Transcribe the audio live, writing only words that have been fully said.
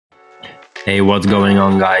Hey, what's going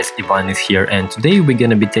on guys, Ivan is here, and today we're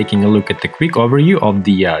gonna be taking a look at the quick overview of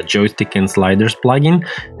the Joystick and Sliders plugin.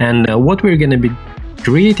 And what we're gonna be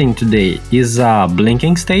creating today is a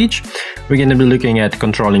blinking stage. We're gonna be looking at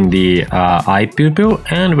controlling the eye pupil,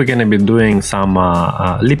 and we're gonna be doing some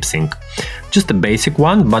lip sync. Just a basic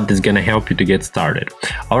one, but it's gonna help you to get started.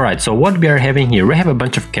 Alright, so what we are having here, we have a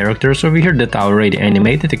bunch of characters over here that are already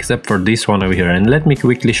animated, except for this one over here. And let me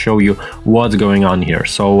quickly show you what's going on here.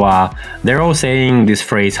 So they're all saying this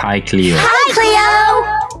phrase, "Hi Cleo." Hi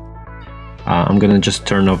Cleo! I'm gonna just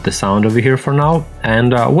turn off the sound over here for now.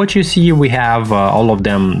 And what you see, we have all of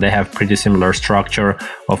them, they have pretty similar structure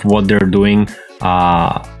of what they're doing.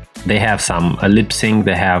 They have some lip sync,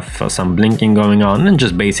 they have some blinking going on, and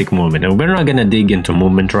just basic movement. And we're not gonna dig into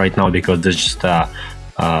movement right now because there's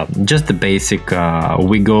just the basic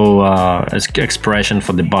wiggle expression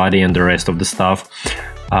for the body and the rest of the stuff.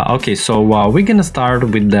 Okay, so we're gonna start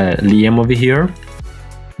with the Liam over here,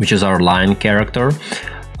 which is our lion character.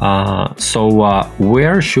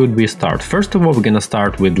 Where should we start? First of all, we're gonna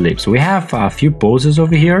start with lips. We have a few poses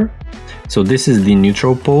over here. So this is the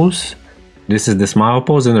neutral pose, this is the smile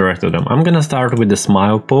pose, and the rest of them. I'm gonna start with the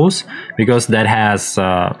smile pose because that has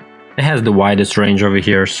it has the widest range over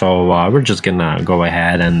here. So we're just gonna go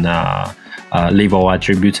ahead and leave all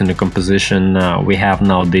attributes in the composition. We have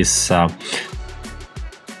now this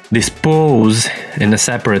this pose in a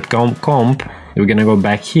separate comp. We're gonna go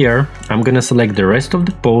back here. I'm gonna select the rest of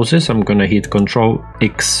the poses. I'm gonna hit Ctrl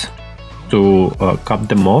X to cut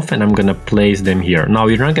them off, and I'm gonna place them here. Now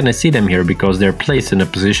you're not gonna see them here because they're placed in a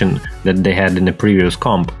position that they had in the previous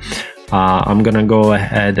comp. I'm gonna go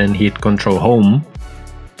ahead and hit Ctrl Home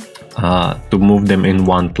to move them in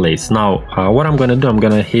one place. Now what I'm gonna do, I'm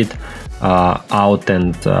gonna hit Alt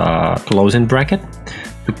and closing bracket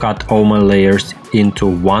to cut all my layers into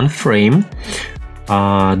one frame.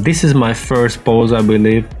 This is my first pose, I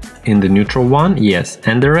believe, in the neutral one. Yes,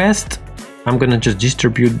 and the rest I'm gonna just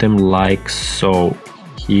distribute them like so.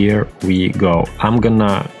 Here we go. I'm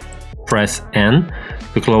gonna press N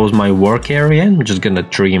to close my work area. I'm just gonna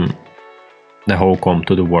trim the whole comp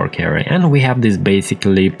to the work area, and we have this basic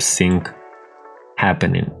lip sync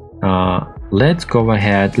happening. Let's go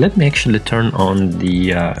ahead. Let me actually turn on the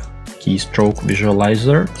keystroke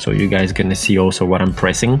visualizer so you guys gonna see also what I'm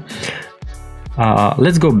pressing.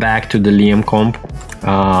 Let's go back to the Liam comp.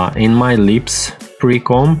 In my lips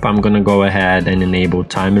pre-comp, I'm gonna go ahead and enable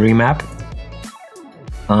time remap.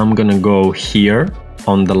 I'm gonna go here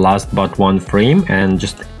on the last but one frame and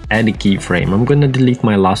just add a keyframe. I'm gonna delete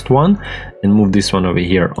my last one and move this one over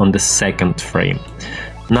here on the second frame.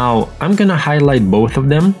 Now I'm gonna highlight both of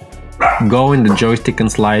them, go in the joystick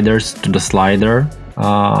and sliders to the slider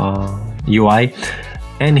UI,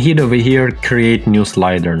 and hit over here create new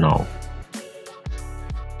slider. Now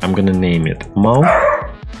I'm gonna name it mouth.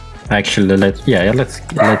 Actually,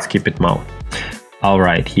 let's keep it mouth. All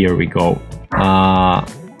right, here we go.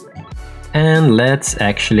 And let's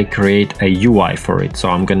actually create a UI for it. So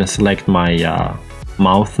I'm gonna select my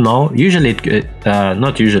mouth now. Usually,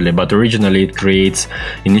 not usually, but originally it creates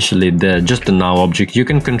initially just the now object. You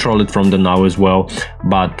can control it from the now as well,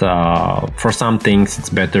 but for some things it's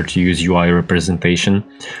better to use UI representation.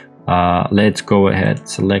 Let's go ahead,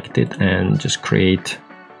 select it, and just create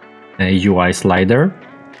a UI slider.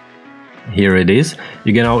 Here it is.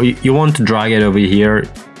 You want to drag it over here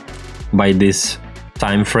by this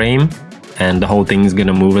time frame, and the whole thing is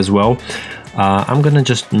gonna move as well. I'm gonna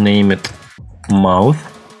just name it mouth.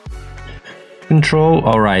 Control.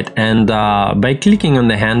 All right, and by clicking on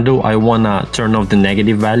the handle, I wanna turn off the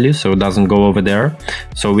negative value so it doesn't go over there.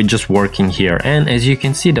 So we're just working here, and as you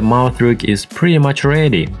can see, the mouth rig is pretty much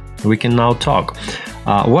ready. We can now talk.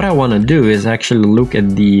 What I want to do is actually look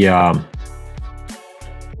at the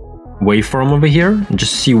waveform over here and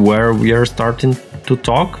just see where we are starting to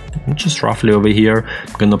talk. Just roughly over here.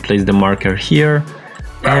 I'm gonna place the marker here,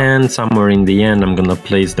 and somewhere in the end I'm gonna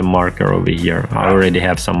place the marker over here. I already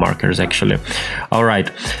have some markers actually. All right,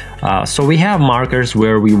 so we have markers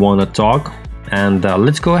where we want to talk, and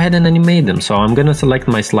let's go ahead and animate them. So I'm gonna select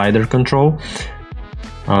my slider control,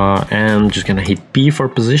 and I'm just gonna hit P for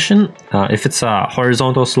position. If it's a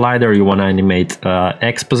horizontal slider, you want to animate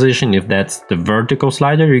X position. If that's the vertical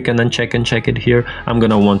slider, you can uncheck and check it here. I'm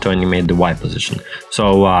gonna want to animate the Y position.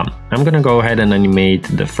 So I'm gonna go ahead and animate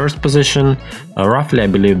the first position. Roughly, I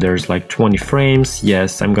believe there's like 20 frames.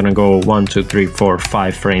 Yes, I'm gonna go 1, 2, 3, 4,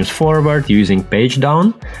 5 frames forward using page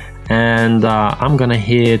down. And I'm gonna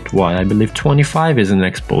hit what I believe 25 is the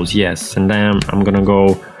next pose. Yes, and then I'm gonna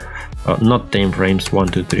go not 10 frames, 1,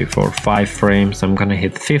 2, 3, 4, 5 frames. I'm gonna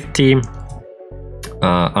hit 50.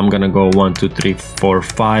 I'm gonna go 1 2 3 4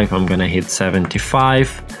 5. I'm gonna hit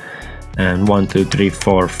 75, and 1 2 3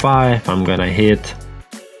 4 5. I'm gonna hit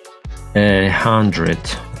 100.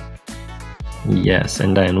 Yes,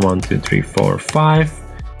 and then 1 2 3 4 5.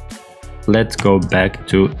 Let's go back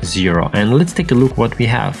to 0, and let's take a look what we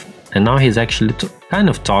have. And now he's actually kind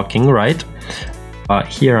of talking, right?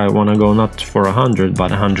 Here I want to go not for 100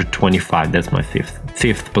 but 125. That's my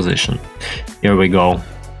fifth position. Here we go,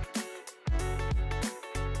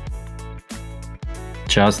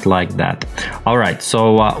 just like that. All right,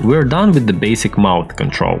 so we're done with the basic mouth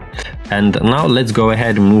control, and now let's go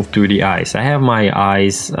ahead and move to the eyes. I have my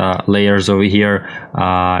eyes layers over here.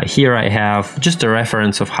 Here I have just a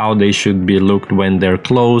reference of how they should be looked when they're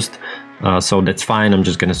closed. So that's fine, I'm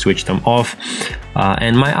just gonna switch them off.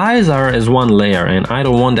 And my eyes are as one layer, and I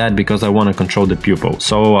don't want that because I want to control the pupil.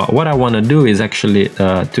 So what I want to do is actually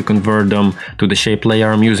to convert them to the shape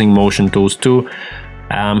layer. I'm using motion tools too.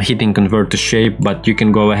 I'm hitting convert to shape, but you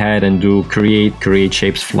can go ahead and do create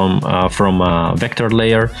shapes from vector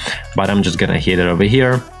layer, but I'm just gonna hit it over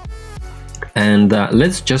here. And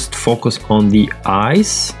let's just focus on the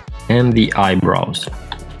eyes and the eyebrows,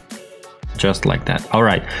 just like that. All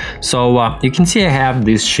right, so you can see I have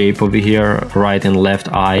this shape over here, right and left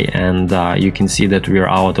eye, and you can see that we are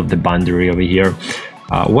out of the boundary over here.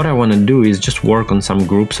 What I want to do is just work on some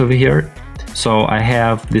groups over here. So I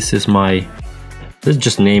have, this is my, let's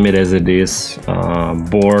just name it as it is,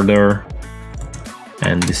 border,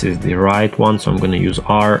 and this is the right one, so I'm going to use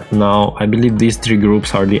R. Now I believe these three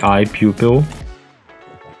groups are the eye pupil,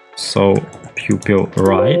 so pupil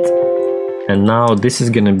right. And now this is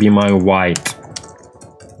gonna be my white,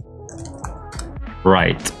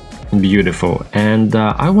 right, beautiful. And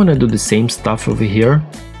I want to do the same stuff over here.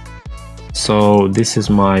 So this is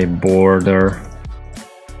my border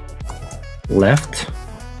left.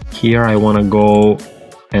 Here I want to go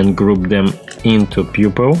and group them into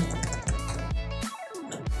pupil.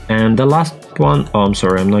 And the last one, oh, I'm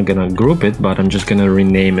sorry, I'm not gonna group it, but I'm just gonna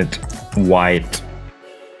rename it white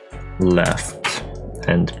left.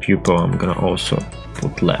 And pupil I'm gonna also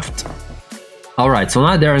put left. All right, so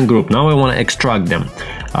now they're in group. Now I want to extract them.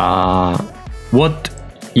 What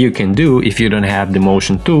you can do if you don't have the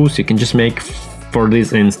motion tools, you can just make, for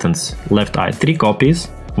this instance, left eye 3 copies,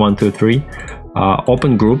 1 2 3,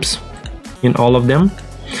 open groups in all of them.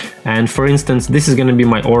 And for instance, this is going to be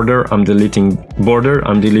my order. I'm deleting border,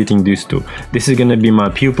 I'm deleting these two. This is going to be my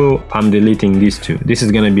pupil, I'm deleting these two. This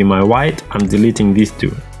is going to be my white, I'm deleting these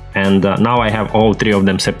two. And now I have all 3 of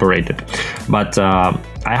them separated. But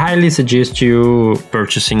I highly suggest you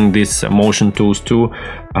purchasing these motion tools too.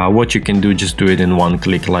 What you can do, just do it in one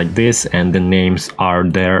click like this, and the names are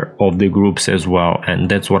there of the groups as well. And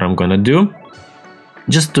that's what I'm gonna do,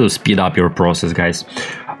 just to speed up your process, guys.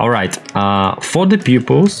 All right, for the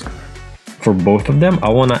pupils, for both of them, I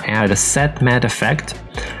want to add a set matte effect.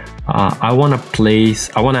 I want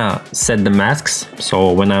to set the masks,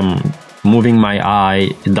 so when I'm moving my eye,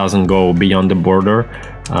 it doesn't go beyond the border.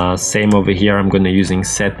 Same over here, I'm going to using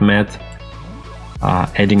set matte,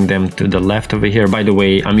 adding them to the left over here. By the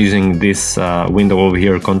way, I'm using this window over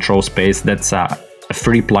here, control space. That's a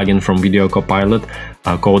free plugin from Video Copilot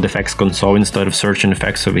called Effects Console instead of searching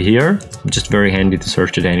effects over here. Just very handy to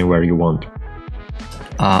search it anywhere you want.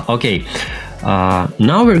 Okay,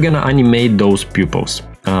 now we're gonna animate those pupils.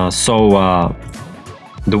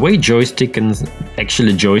 The way joystick and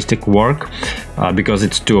joystick work, because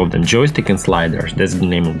it's 2 of them, joystick and sliders, that's the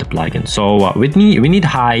name of the plugin. So we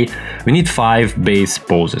need 5 base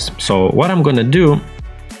poses. So what I'm gonna do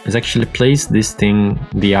is actually place this thing,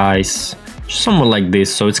 the eyes, somewhat like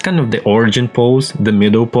this. So it's kind of the origin pose, the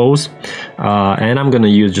middle pose, and I'm gonna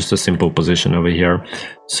use just a simple position over here.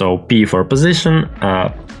 So P for position,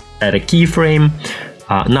 add a keyframe.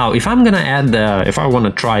 Now if I'm gonna add if I want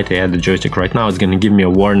to try to add the joystick right now, it's gonna give me a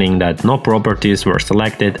warning that no properties were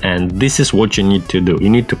selected, and this is what you need to do. You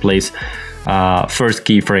need to place first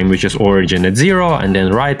keyframe, which is origin, at 0, and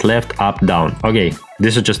then right, left, up, down. Okay,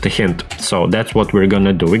 this is just a hint, so that's what we're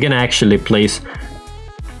gonna do. We're gonna actually place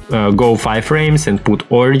go 5 frames and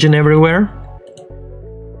put origin everywhere.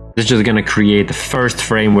 This is just gonna create the first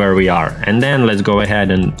frame where we are, and then let's go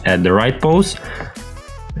ahead and add the right pose.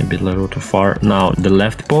 Maybe a little too far. Now the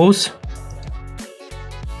left pose,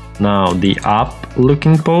 now the up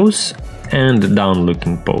looking pose, and the down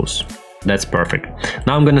looking pose. That's perfect.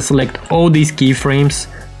 Now I'm gonna select all these keyframes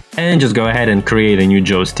and just go ahead and create a new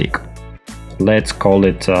joystick. Let's call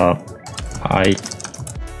it eye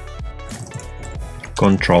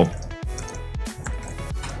control.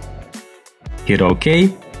 Hit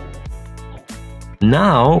OK.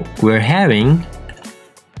 Now we're having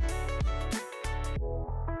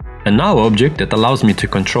a null object that allows me to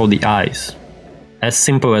control the eyes. As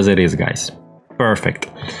simple as it is, guys. Perfect.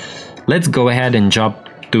 Let's go ahead and jump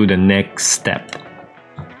to the next step.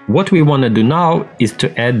 What we want to do now is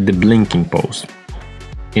to add the blinking pose.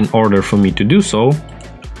 In order for me to do so,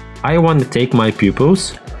 I want to take my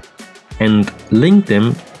pupils and link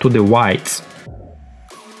them to the whites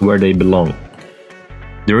where they belong.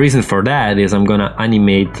 The reason for that is I'm gonna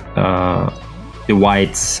animate the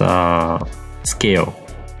whites scale,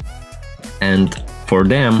 and for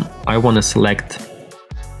them I want to select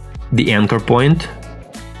the anchor point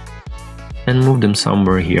and move them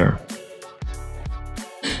somewhere here.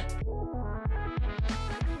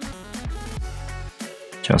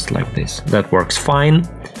 Just like this. That works fine.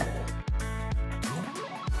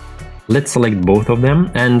 Let's select both of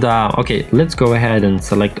them, and okay, let's go ahead and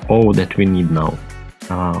select all that we need now.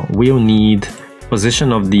 We'll need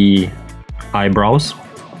position of the eyebrows.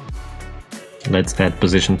 Let's add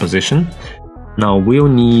position. Now we'll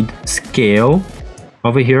need scale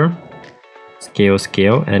over here,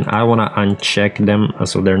 scale, and I want to uncheck them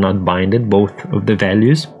so they're not binded, both of the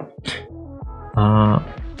values.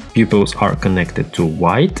 Pupils are connected to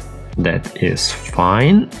white, that is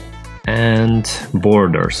fine. And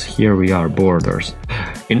borders, here we are, borders.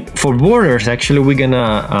 For borders, actually we're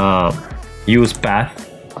gonna use path.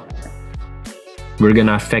 We're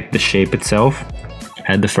gonna affect the shape itself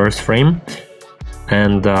at the first frame,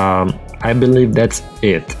 and I believe that's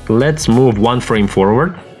it. Let's move one frame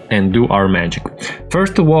forward and do our magic.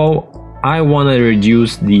 First of all, I want to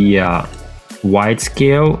reduce the white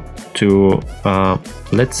scale to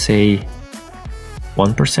let's say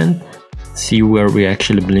 1%. See where we're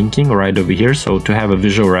actually blinking right over here, so to have a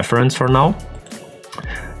visual reference for now.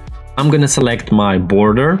 I'm gonna select my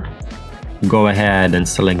border, go ahead and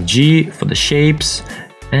select G for the shapes,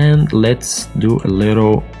 and let's do a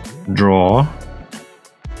little draw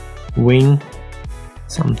wing,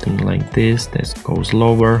 something like this. This goes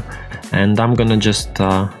lower, and I'm gonna just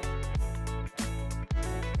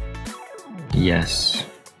yes,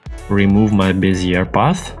 remove my Bezier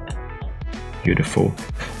path. Beautiful.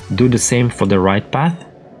 Do the same for the right path.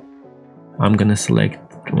 I'm gonna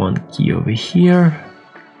select one key over here.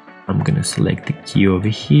 I'm gonna select the key over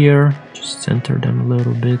here. Just center them a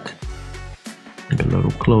little bit, maybe a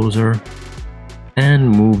little closer, and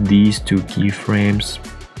move these two keyframes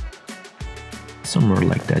somewhere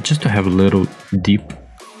like that, just to have a little deep.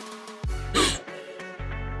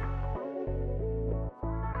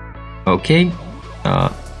 Okay.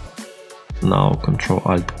 Now Control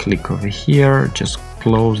Alt click over here, just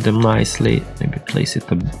close them nicely, maybe place it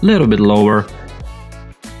a little bit lower.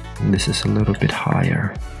 This is a little bit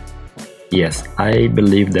higher. Yes, I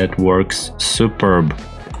believe that works superb.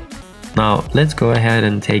 Now let's go ahead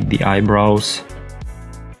and take the eyebrows,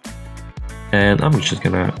 and I'm just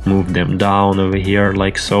gonna move them down over here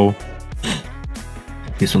like so.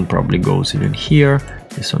 This one probably goes even here,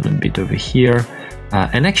 this one a bit over here.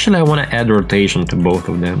 And actually I want to add rotation to both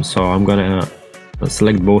of them, so I'm gonna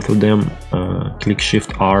select both of them, click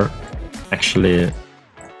Shift R, actually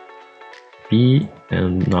P,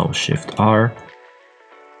 and now Shift R,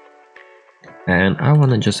 and I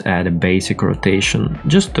want to just add a basic rotation,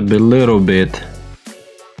 just a little bit.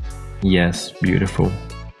 Yes, beautiful.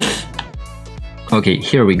 Okay,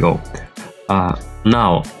 here we go.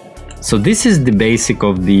 Now, so this is the basic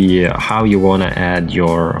of the how you want to add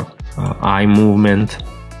your eye movement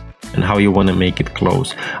and how you want to make it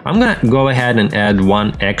close. I'm gonna go ahead and add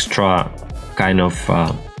one extra kind of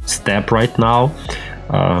step right now,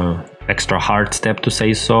 extra hard step to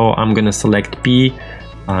say so. I'm gonna select P.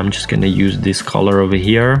 I'm just gonna use this color over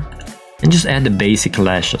here and just add the basic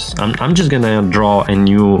lashes. I'm just gonna draw a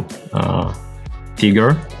new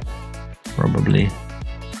figure. Probably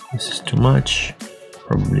this is too much,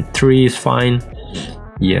 probably 3 is fine.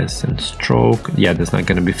 Yes, and stroke. Yeah, that's not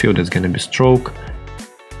gonna be fill, that's gonna be stroke.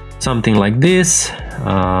 Something like this.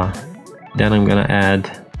 Then I'm gonna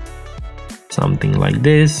add something like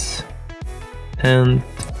this. And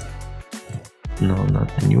no,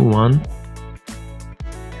 not a new one.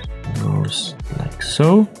 Goes like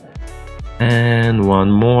so. And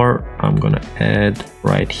one more I'm gonna add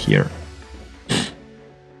right here.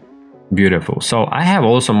 Beautiful. So I have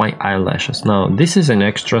also my eyelashes. Now this is an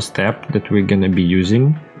extra step that we're gonna be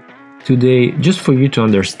using today, just for you to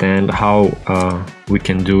understand how we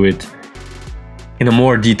can do it in a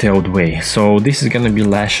more detailed way. So this is gonna be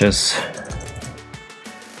lashes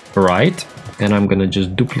right, and I'm gonna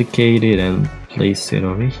just duplicate it and place it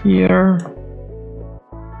over here.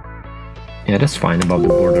 Yeah, that's fine about the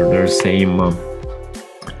border. They're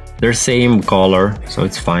same color, so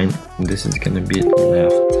it's fine. This is gonna be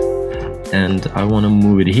left. and I want to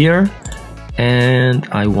move it here, and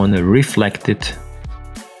I want to reflect it,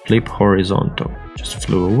 flip horizontal. Just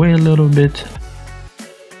flew away a little bit,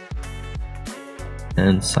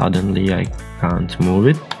 and suddenly I can't move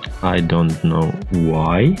it. I don't know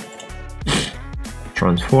why.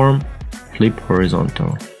 Transform, flip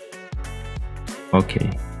horizontal. Okay,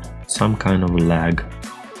 some kind of lag,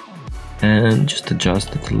 and just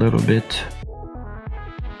adjust it a little bit.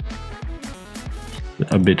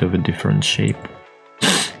 A bit of a different shape.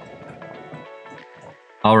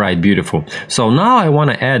 All right, beautiful. So now I want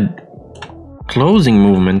to add closing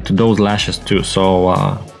movement to those lashes too. So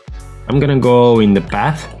I'm gonna go in the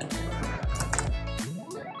path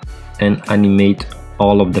and animate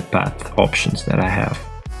all of the path options that I have.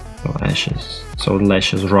 So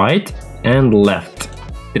lashes right and left,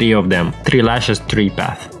 3 of them, 3 lashes, 3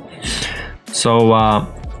 path. So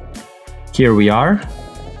here we are.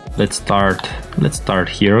 Let's start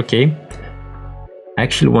here. Okay, I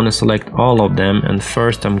actually want to select all of them, and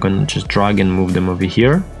first I'm gonna just drag and move them over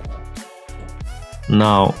here.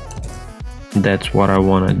 Now that's what I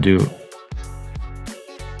want to do.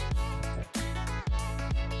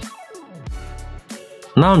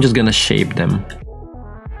 Now I'm just gonna shape them,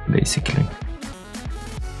 basically,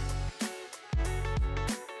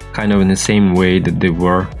 kind of in the same way that they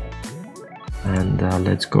were. And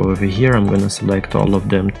let's go over here. I'm gonna select all of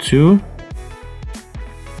them too,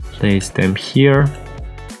 place them here.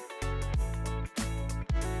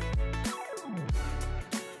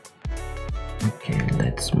 Okay,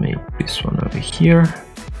 let's make this one over here.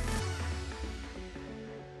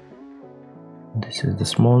 This is the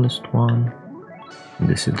smallest one,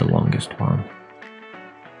 this is the longest one.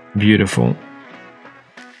 Beautiful.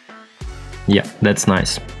 Yeah, that's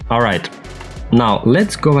nice. All right, now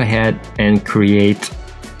let's go ahead and create.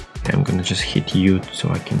 Okay, I'm gonna just hit U so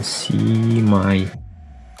I can see my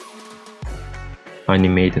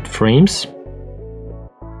animated frames.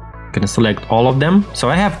 I'm gonna select all of them. So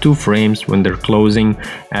I have 2 frames when they're closing,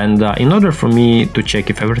 and in order for me to check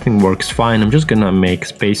if everything works fine, I'm just gonna make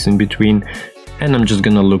space in between, and I'm just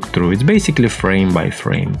gonna look through. It's basically frame by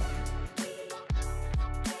frame.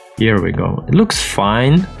 Here we go. It looks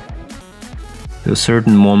fine. There's a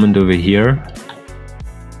certain moment over here,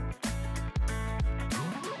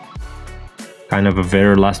 kind of a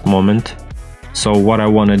very last moment. So what I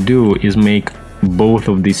want to do is make both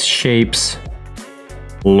of these shapes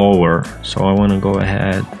lower. So I want to go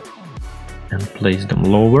ahead and place them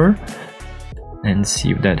lower and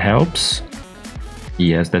see if that helps.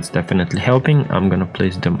 Yes, that's definitely helping. I'm gonna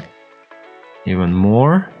place them even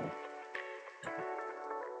more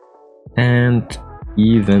and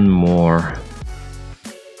even more.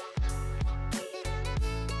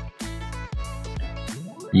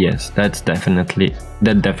 Yes, that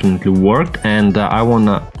definitely worked. And I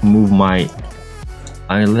wanna move my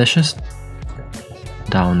eyelashes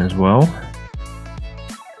down as well.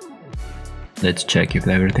 Let's check if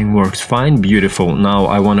everything works fine. Beautiful. Now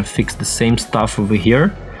I want to fix the same stuff over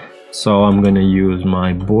here. So I'm gonna use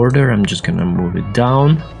my border. I'm just gonna move it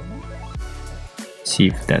down. See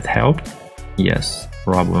if that helped. Yes,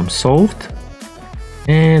 problem solved.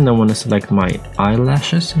 And I want to select my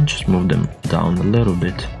eyelashes and just move them down a little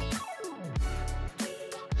bit.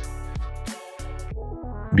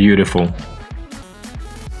 Beautiful.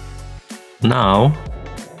 Now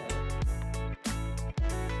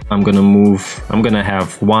I'm gonna have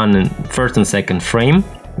first and second frame,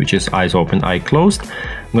 which is eyes open, eye closed.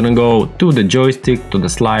 I'm gonna go to the joystick, to the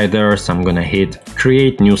sliders. I'm gonna hit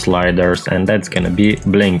create new sliders, and that's gonna be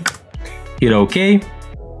blink. Hit OK.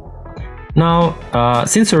 Now,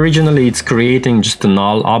 since originally it's creating just a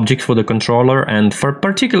null object for the controller, and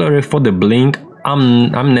particularly for the blink,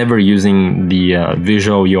 I'm never using the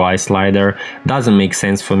visual UI slider. Doesn't make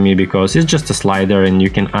sense for me because it's just a slider and you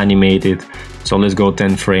can animate it. So let's go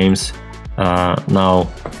 10 frames. Now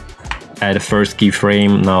add a first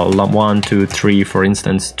keyframe. Now 1, 2, 3, for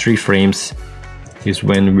instance, 3 frames is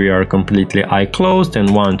when we are completely eye closed,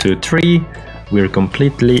 and 1, 2, 3 we're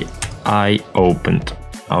completely eye opened.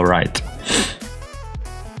 All right.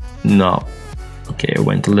 Now, okay, I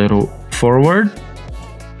went a little forward.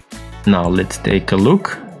 Now let's take a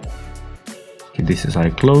look. Okay, this is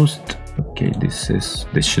eye closed. Okay,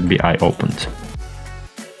 this should be eye opened.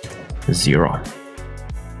 0.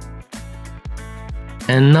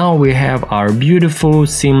 And now we have our beautiful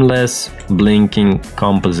seamless blinking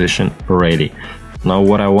composition ready. Now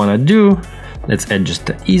what I want to do, let's add just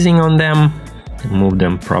the easing on them, move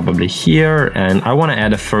them probably here, and I want to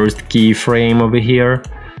add a first keyframe over here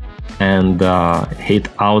and hit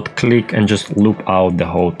alt click and just loop out the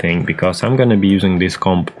whole thing, because I'm going to be using this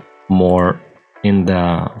comp more in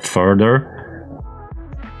the further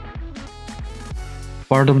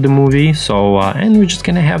part of the movie. So and we're just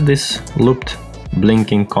gonna have this looped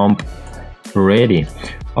blinking comp ready.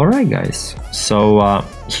 All right, guys, so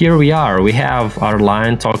here we are. We have our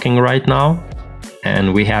lion talking right now,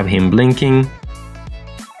 and we have him blinking.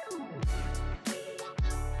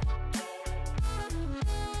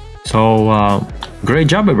 So great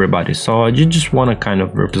job, everybody. So you just want to kind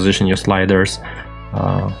of reposition your sliders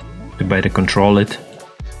to better control it.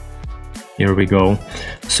 Here we go.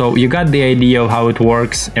 So you got the idea of how it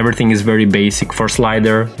works. Everything is very basic. For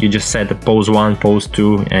slider, you just set a pose 1, pose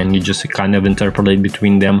 2, and you just kind of interpolate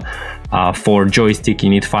between them. For joystick, you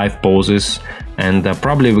need 5 poses, and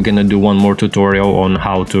probably we're gonna do one more tutorial on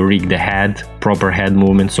how to rig the head, proper head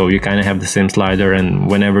movement, so you kind of have the same slider, and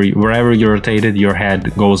wherever you rotate it, your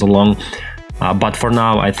head goes along. But for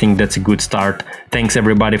now, I think that's a good start. Thanks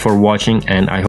everybody for watching, and I hope